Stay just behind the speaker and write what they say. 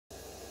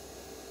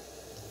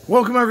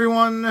Welcome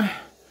everyone,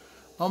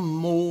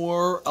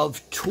 more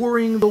of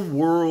touring the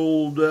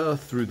world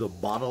through the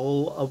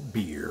bottle of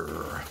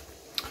beer.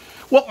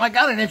 Well, I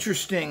got an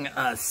interesting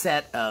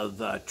set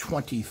of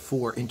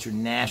 24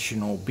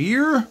 international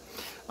beer.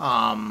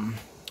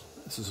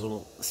 This is a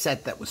little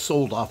set that was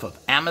sold off of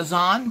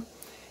Amazon.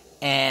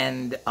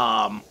 And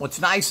what's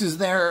nice is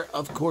they're,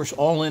 of course,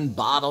 all in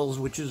bottles,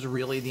 which is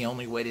really the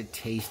only way to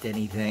taste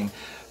anything.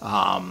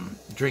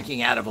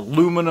 Drinking out of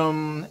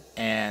aluminum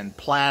and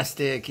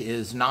plastic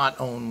is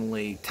not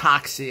only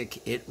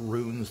toxic, it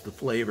ruins the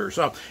flavor.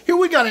 So here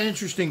we got an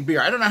interesting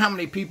beer. I don't know how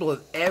many people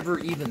have ever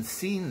even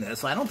seen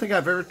this. I don't think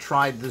I've ever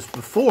tried this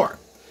before.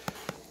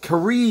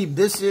 Carib,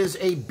 this is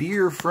a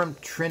beer from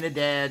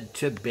Trinidad,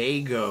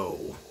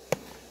 Tobago.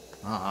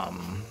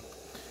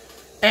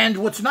 And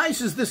what's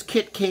nice is this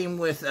kit came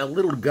with a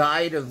little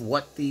guide of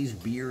what these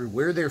beers,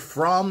 where they're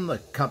from. The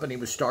company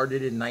was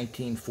started in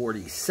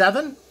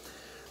 1947.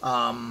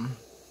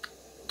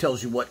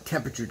 Tells you what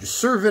temperature to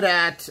serve it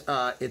at.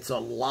 It's a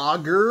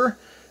lager,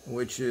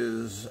 which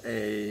is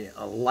a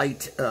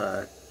light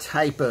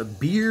type of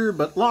beer,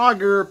 but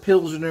lager,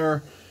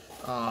 pilsner,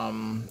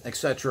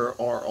 etc.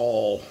 are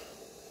all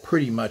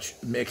pretty much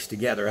mixed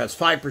together. It has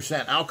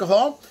 5%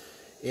 alcohol.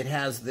 It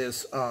has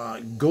this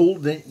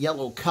golden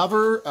yellow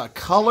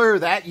color.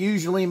 That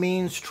usually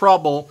means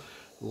trouble.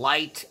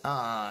 Light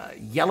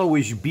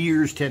yellowish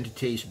beers tend to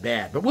taste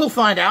bad, but we'll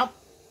find out.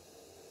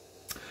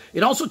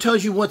 It also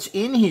tells you what's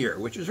in here,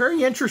 which is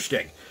very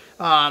interesting.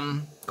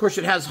 Of course,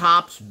 it has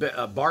hops,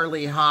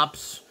 barley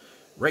hops,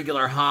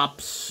 regular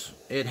hops.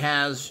 It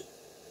has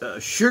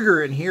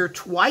sugar in here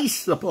twice,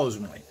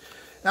 supposedly.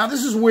 Now,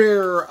 this is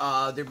where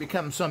there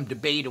becomes some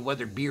debate of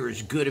whether beer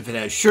is good if it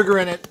has sugar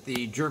in it.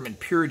 The German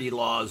purity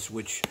laws,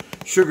 which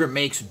sugar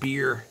makes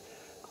beer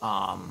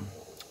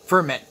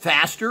ferment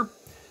faster,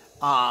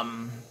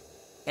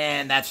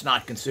 and that's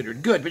not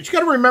considered good. But you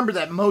got to remember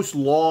that most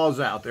laws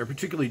out there,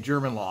 particularly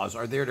German laws,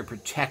 are there to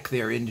protect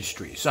their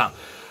industry. So,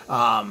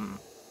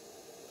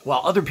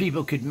 while other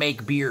people could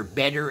make beer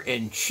better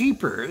and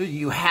cheaper,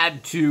 you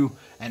had to,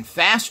 and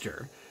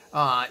faster,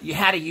 you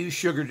had to use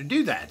sugar to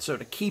do that. So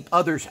to keep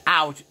others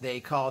out, they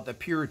call it the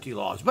purity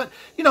laws. But,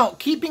 you know,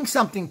 keeping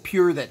something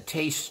pure that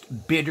tastes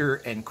bitter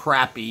and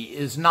crappy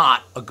is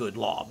not a good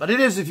law. But it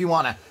is if you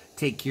want to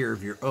take care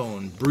of your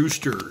own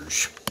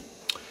brewsters.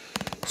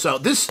 So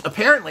this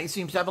apparently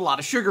seems to have a lot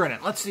of sugar in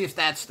it. Let's see if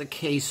that's the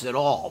case at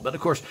all. But,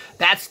 of course,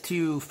 that's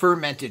to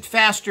ferment it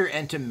faster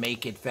and to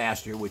make it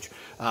faster, which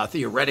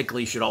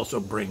theoretically should also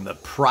bring the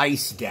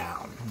price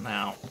down.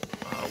 Now,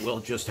 we'll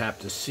just have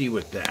to see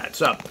with that.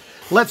 So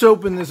let's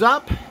open this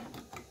up.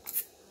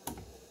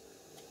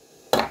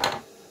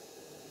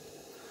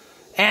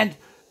 And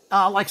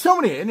like so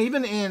many, and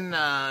even in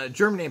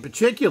Germany in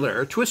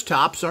particular, twist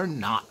tops are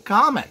not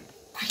common.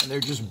 And they're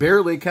just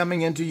barely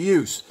coming into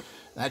use.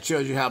 That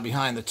shows you how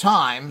behind the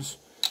times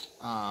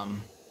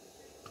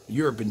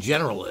Europe in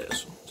general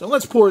is. So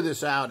let's pour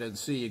this out and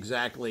see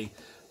exactly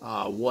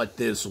what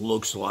this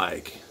looks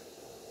like.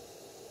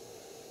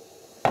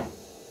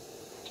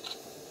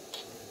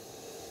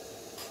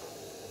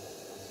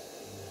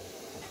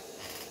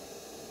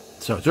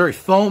 So it's very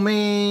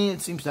foamy.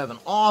 It seems to have an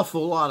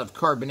awful lot of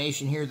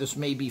carbonation here. This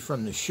may be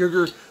from the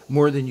sugar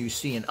more than you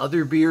see in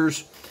other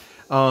beers,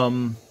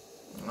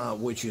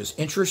 which is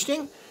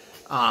interesting.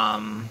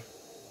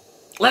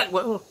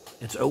 Well,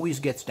 it always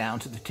gets down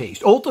to the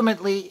taste.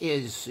 Ultimately,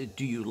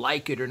 do you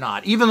like it or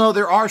not? Even though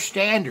there are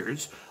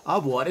standards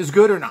of what is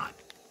good or not.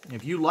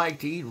 If you like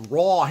to eat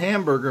raw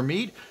hamburger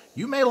meat,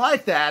 you may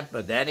like that,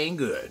 but that ain't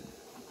good.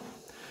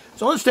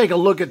 So let's take a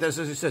look at this.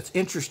 As I said, it's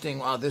interesting.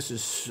 Wow,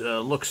 this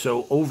looks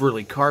so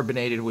overly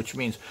carbonated, which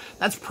means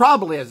that's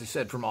probably, as I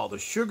said, from all the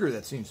sugar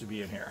that seems to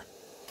be in here.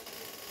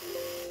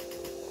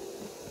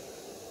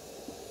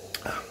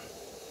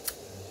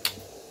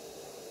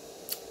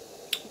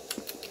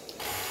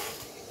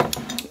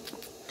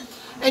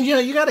 And, you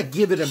know, you got to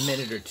give it a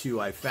minute or two,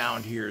 I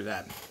found here,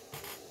 that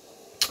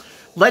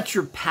let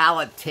your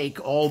palate take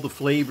all the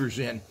flavors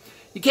in.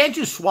 You can't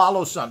just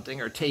swallow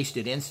something or taste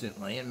it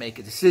instantly and make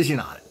a decision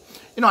on it.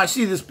 You know, I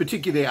see this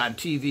particularly on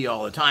TV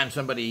all the time.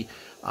 Somebody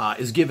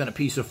is given a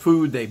piece of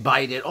food, they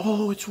bite it.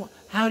 Oh,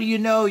 how do you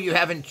know you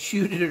haven't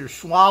chewed it or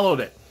swallowed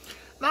it?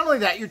 Not only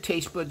that, your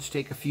taste buds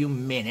take a few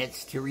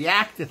minutes to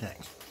react to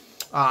things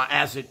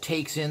as it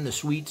takes in the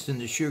sweets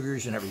and the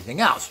sugars and everything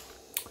else.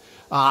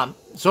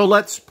 So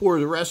let's pour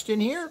the rest in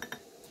here.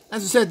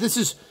 As I said, this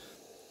is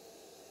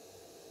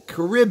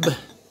Carib,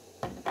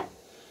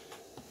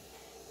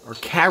 or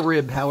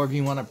Carib, however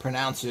you want to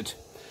pronounce it.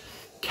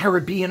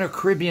 Caribbean or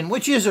Caribbean.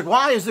 Which is it?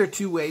 Why is there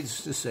two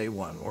ways to say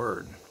one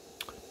word?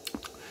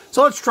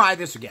 So let's try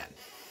this again.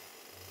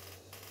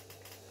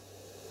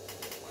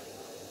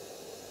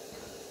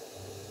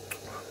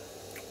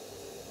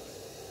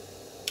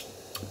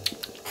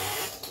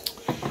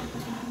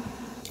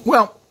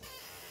 Well,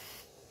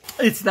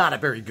 it's not a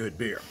very good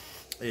beer.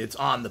 It's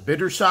on the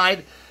bitter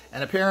side,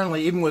 and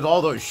apparently even with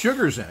all those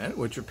sugars in it,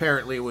 which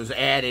apparently was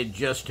added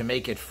just to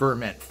make it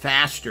ferment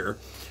faster,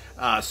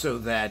 so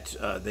that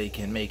they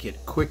can make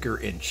it quicker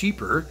and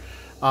cheaper,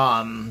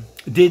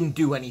 didn't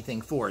do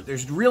anything for it.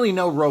 There's really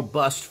no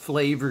robust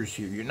flavors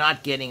here. You're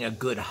not getting a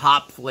good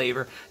hop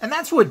flavor, and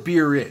that's what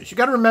beer is. You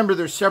got to remember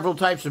there's several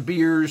types of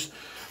beers,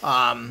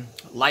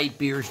 light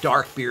beers,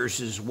 dark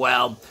beers as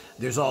well.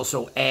 There's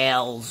also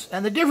ales,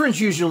 and the difference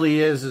usually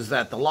is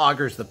that the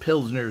lagers, the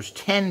pilsners,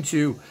 tend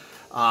to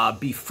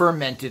be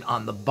fermented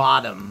on the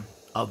bottom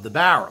of the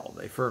barrel.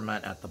 They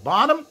ferment at the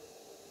bottom,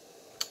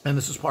 and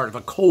this is part of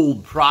a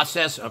cold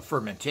process of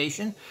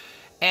fermentation.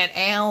 And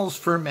ales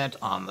ferment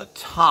on the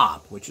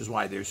top, which is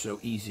why they're so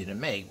easy to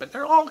make. But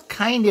they're all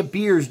kind of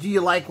beers. Do you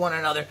like one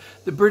another?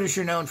 The British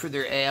are known for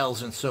their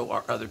ales, and so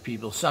are other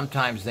people.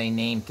 Sometimes they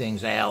name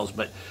things ales,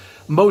 but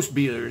most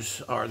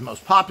beers, are the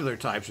most popular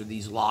types, are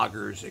these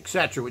lagers,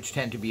 etc., which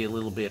tend to be a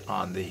little bit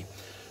on the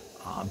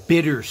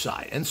bitter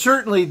side. And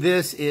certainly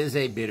this is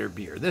a bitter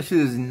beer. This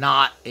is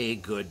not a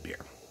good beer.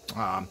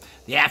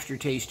 The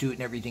aftertaste to it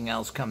and everything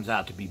else comes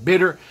out to be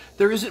bitter.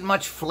 There isn't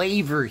much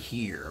flavor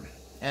here.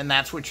 And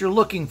that's what you're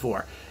looking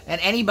for. And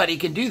anybody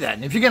can do that.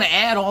 And if you're going to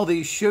add all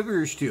these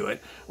sugars to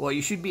it, well,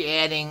 you should be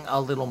adding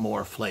a little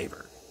more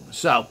flavor.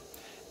 So,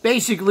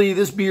 basically,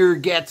 this beer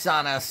gets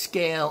on a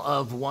scale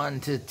of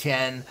 1 to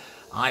 10.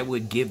 I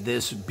would give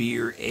this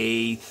beer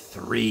a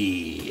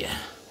 3.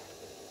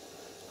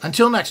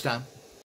 Until next time.